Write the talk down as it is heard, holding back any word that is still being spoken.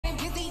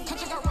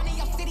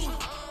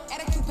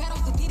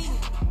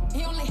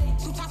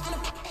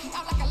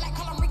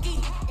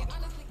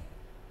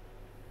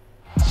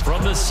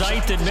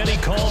sight that many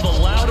call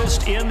the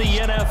loudest in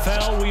the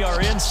NFL. We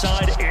are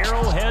inside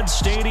Arrowhead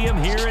Stadium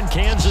here in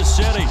Kansas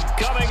City.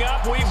 Coming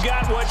up, we've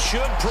got what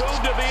should prove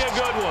to be a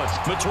good one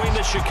between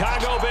the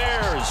Chicago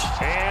Bears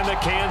and the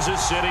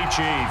Kansas City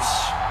Chiefs.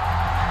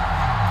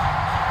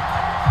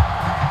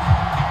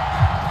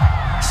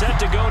 Set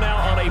to go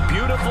now on a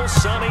beautiful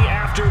sunny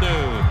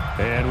afternoon.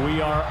 And we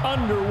are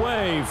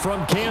underway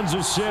from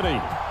Kansas City.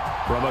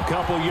 From a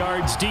couple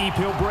yards deep,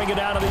 he'll bring it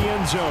out of the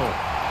end zone.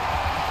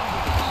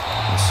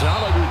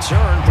 Solid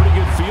return, pretty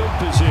good field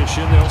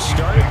position. They'll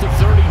start at the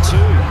 32.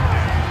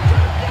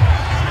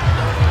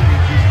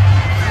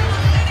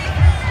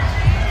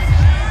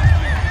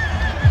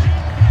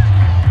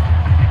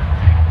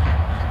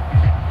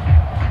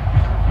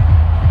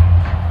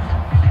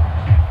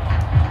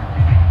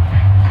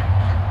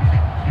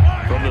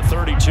 From the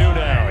 32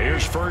 now,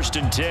 here's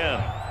 1st and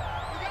 10.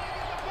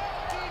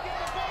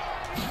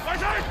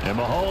 And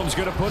Mahomes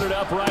going to put it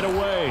up right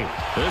away.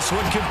 This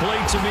one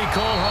complete to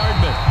Mecole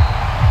Hardman.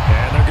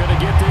 And they're going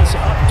to get this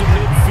up to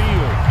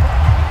midfield.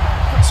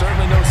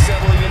 Certainly no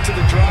settling into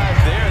the drive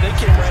there. They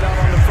came right out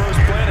on the first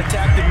play and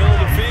attacked the middle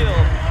of the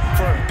field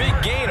for a big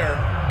gainer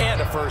and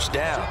a first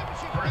down.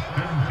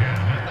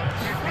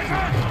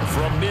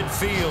 From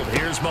midfield,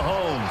 here's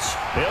Mahomes.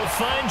 He'll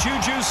find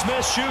Juju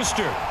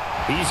Smith-Schuster.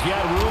 He's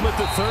got room at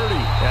the 30.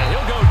 And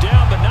he'll go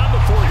down, but not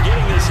before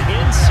getting this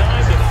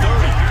inside the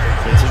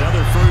 30. It's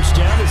another first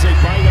down as they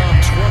bite off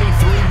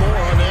 23 more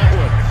on that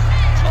one.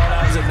 Oh,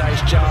 that was a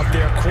nice job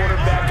there.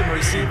 Quarterback and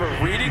receiver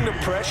reading the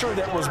pressure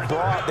that was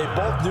brought. They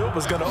both knew it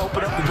was going to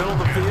open up the middle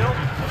of the field.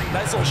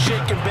 Nice little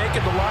shake and bake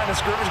at the line of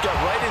scrimmage. Got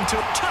right into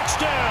it.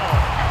 Touchdown!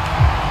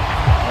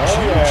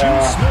 Juju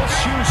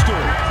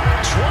Smith-Schuster,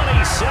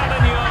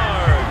 27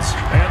 yards.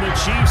 And the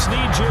Chiefs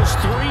need just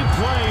 3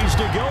 plays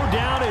to go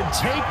down and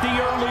take the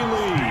early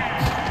lead.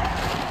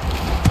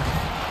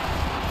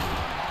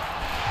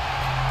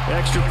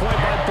 Extra point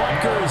by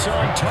Butker is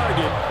on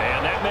target,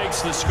 and that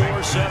makes the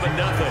score 7-0.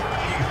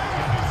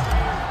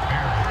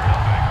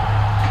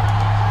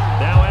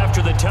 Now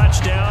after the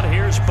touchdown,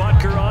 here's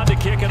Butker on to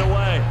kick it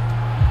away.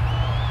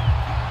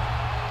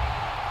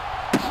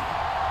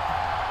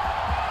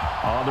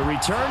 On the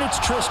return, it's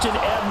Tristan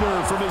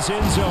Ebner from his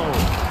end zone.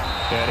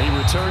 And he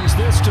returns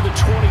this to the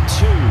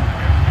 22.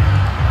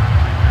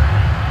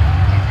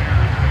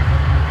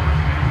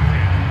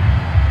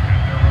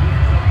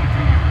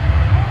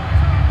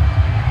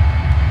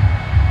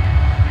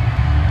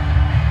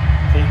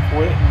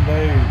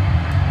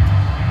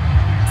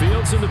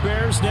 Fields and the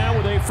Bears now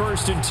with a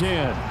 1st and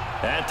 10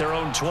 at their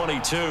own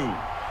 22.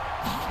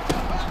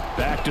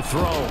 Back to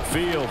throw.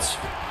 Fields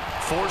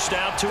forced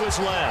out to his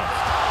left.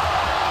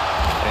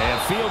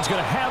 And Fields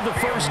going to have the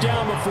first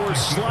down before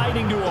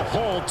sliding to a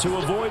halt to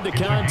avoid the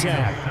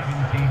contact.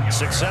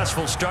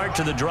 Successful start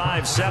to the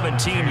drive,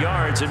 17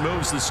 yards, and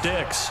moves the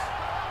sticks.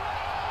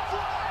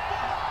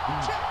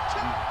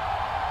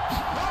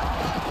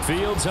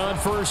 Fields on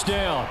first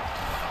down.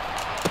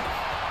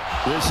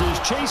 This is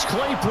Chase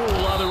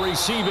Claypool on the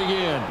receiving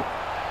end.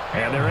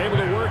 And they're able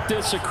to work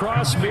this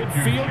across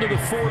midfield to the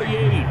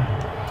 48.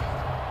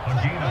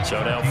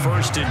 So now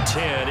 1st and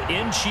 10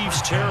 in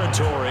Chiefs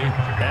territory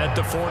at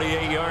the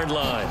 48-yard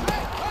line.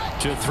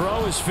 To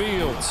throw is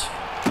Fields.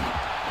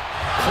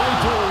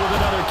 Claypool with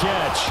another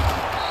catch.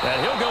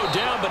 And he'll go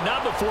down, but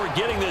not before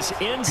getting this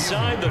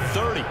inside the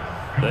 30.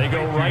 They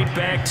go right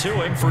back to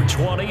him for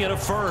 20 and a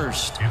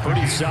first.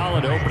 Pretty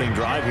solid opening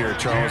drive here,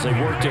 Charles. They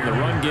worked in the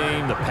run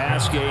game, the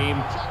pass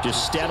game,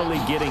 just steadily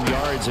getting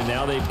yards, and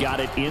now they've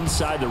got it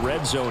inside the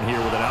red zone here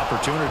with an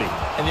opportunity.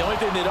 And the only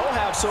thing they don't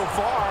have so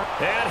far.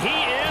 And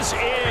he is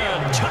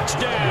in.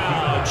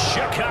 Touchdown,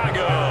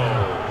 Chicago.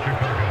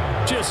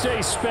 Just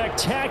a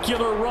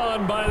spectacular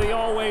run by the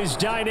always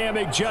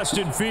dynamic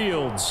Justin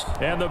Fields.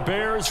 And the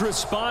Bears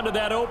respond to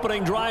that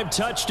opening drive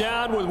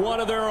touchdown with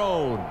one of their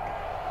own.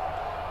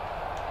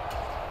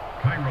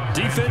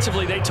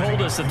 Defensively, they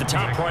told us that the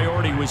top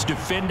priority was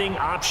defending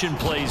option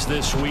plays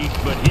this week,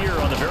 but here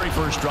on the very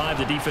first drive,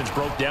 the defense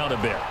broke down a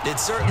bit. It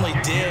certainly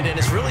did, and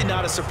it's really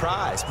not a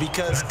surprise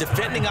because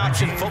defending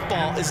option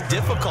football is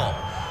difficult.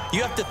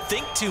 You have to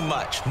think too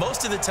much.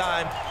 Most of the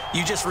time,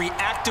 you just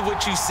react to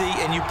what you see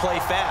and you play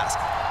fast.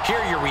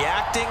 Here you're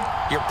reacting,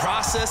 you're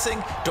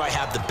processing. Do I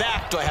have the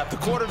back? Do I have the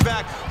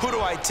quarterback? Who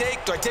do I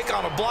take? Do I take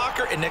on a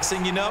blocker? And next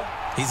thing you know,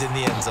 he's in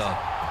the end zone.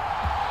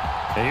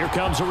 And here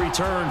comes a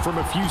return from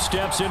a few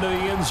steps into the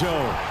end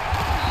zone.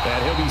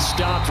 And he'll be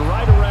stopped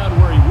right around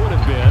where he would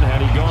have been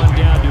had he gone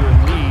down to a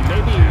knee,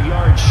 maybe a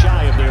yard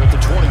shy of there at the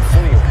 24.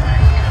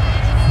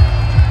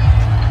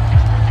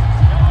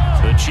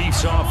 The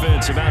Chiefs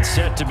offense about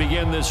set to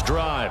begin this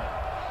drive.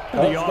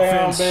 The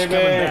offense coming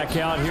back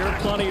out here.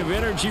 Plenty of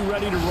energy,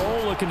 ready to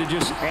roll, looking to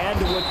just add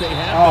to what they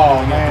have.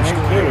 Oh, man, they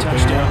scored a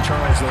touchdown,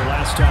 Charles, their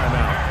last time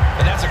out.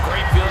 And that's a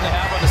great feeling to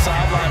have on the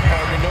sideline,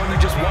 partner, knowing you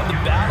just won the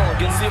battle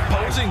against the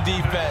opposing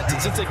defense.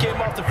 And since they came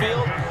off the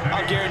field,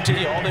 I'll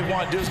guarantee you all they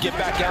want to do is get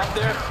back out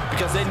there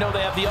because they know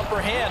they have the upper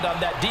hand on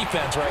that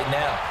defense right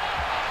now.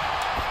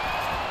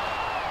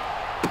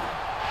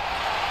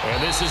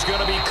 And this is going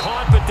to be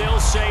caught, but they'll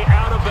say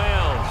out of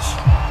bounds.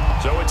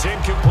 So it's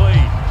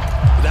incomplete.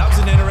 That was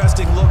an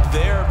interesting look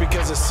there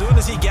because as soon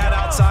as he got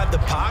outside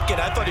the pocket,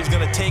 I thought he was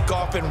going to take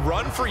off and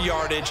run for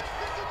yardage.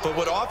 But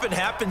what often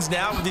happens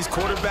now with these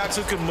quarterbacks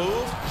who can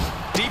move,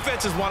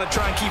 defenses want to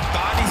try and keep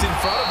bodies in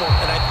front of them,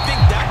 and I think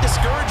that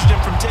discouraged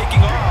him from taking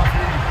off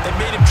and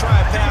made him try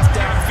a pass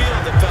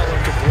downfield that fell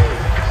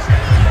incomplete.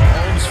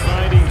 Mahomes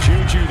finding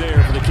Juju there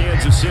for the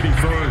Kansas City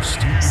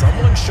first.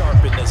 Someone sharp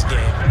in this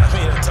game. I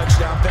mean, a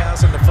touchdown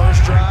pass on the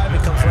first drive,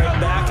 it comes right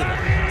back, and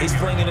he's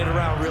flinging it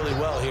around really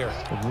well here.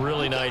 A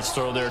really nice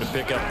throw there to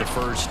pick up the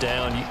first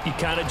down. You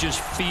kind of just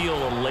feel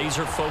a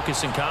laser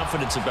focus and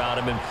confidence about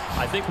him, and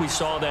I think we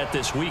saw that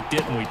this week,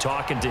 didn't we,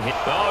 talking to him?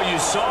 Oh, you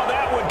saw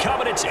that one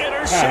coming. It's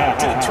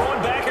intercepted,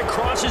 throwing back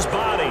across his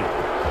body.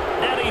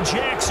 Eddie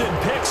Jackson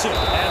picks it,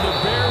 and the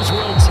Bears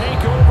will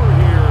take over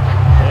here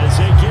as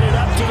they get it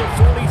up to the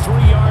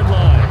 43-yard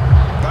line.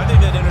 I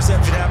think that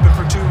interception happened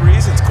for two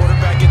reasons.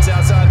 Quarterback gets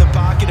outside the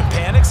pocket and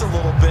panics a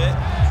little bit,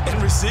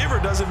 and receiver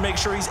doesn't make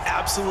sure he's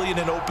absolutely in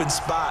an open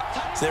spot.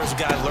 So there's a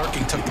guy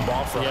lurking, took the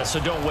ball from him. Yeah, so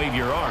don't wave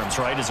your arms,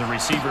 right, as a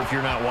receiver if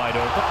you're not wide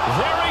open.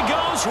 There he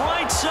goes,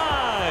 right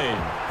side.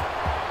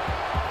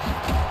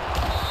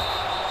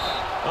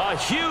 A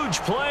huge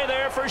play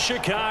there for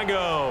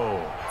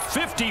Chicago.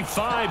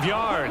 55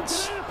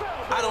 yards.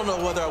 I don't know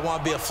whether I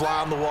want to be a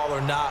fly on the wall or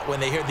not when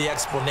they hear the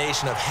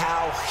explanation of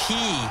how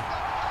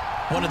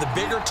one of the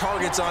bigger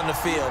targets on the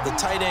field, the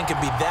tight end, could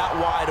be that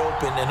wide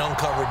open and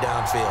uncovered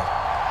downfield.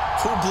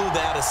 Who blew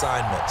that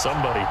assignment?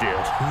 Somebody did.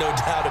 No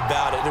doubt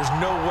about it. There's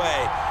no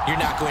way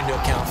you're not going to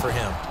account for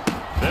him.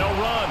 They'll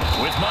run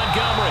with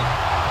Montgomery.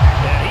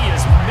 And he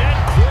is met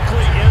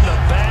quickly in the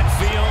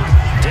backfield.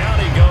 Down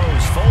he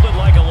goes, folded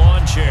like a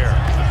lawn chair.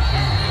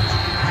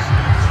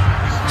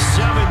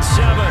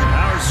 7-7,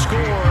 our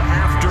score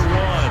after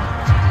one.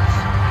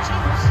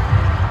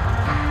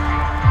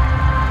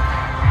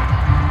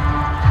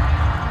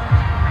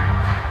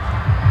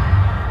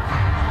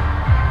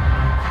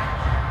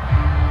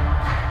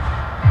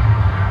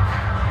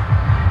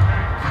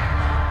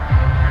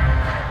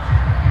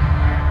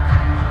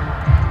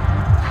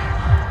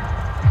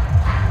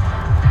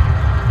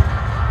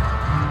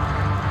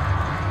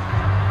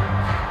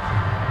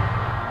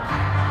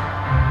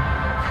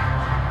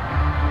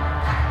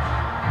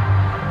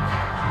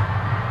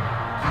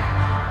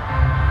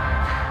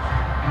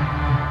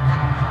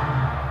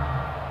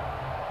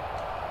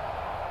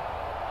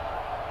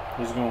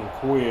 He's gonna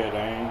quit,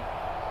 ain't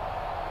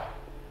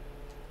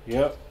he?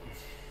 Yep.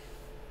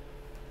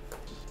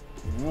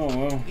 Oh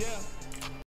well. Yeah.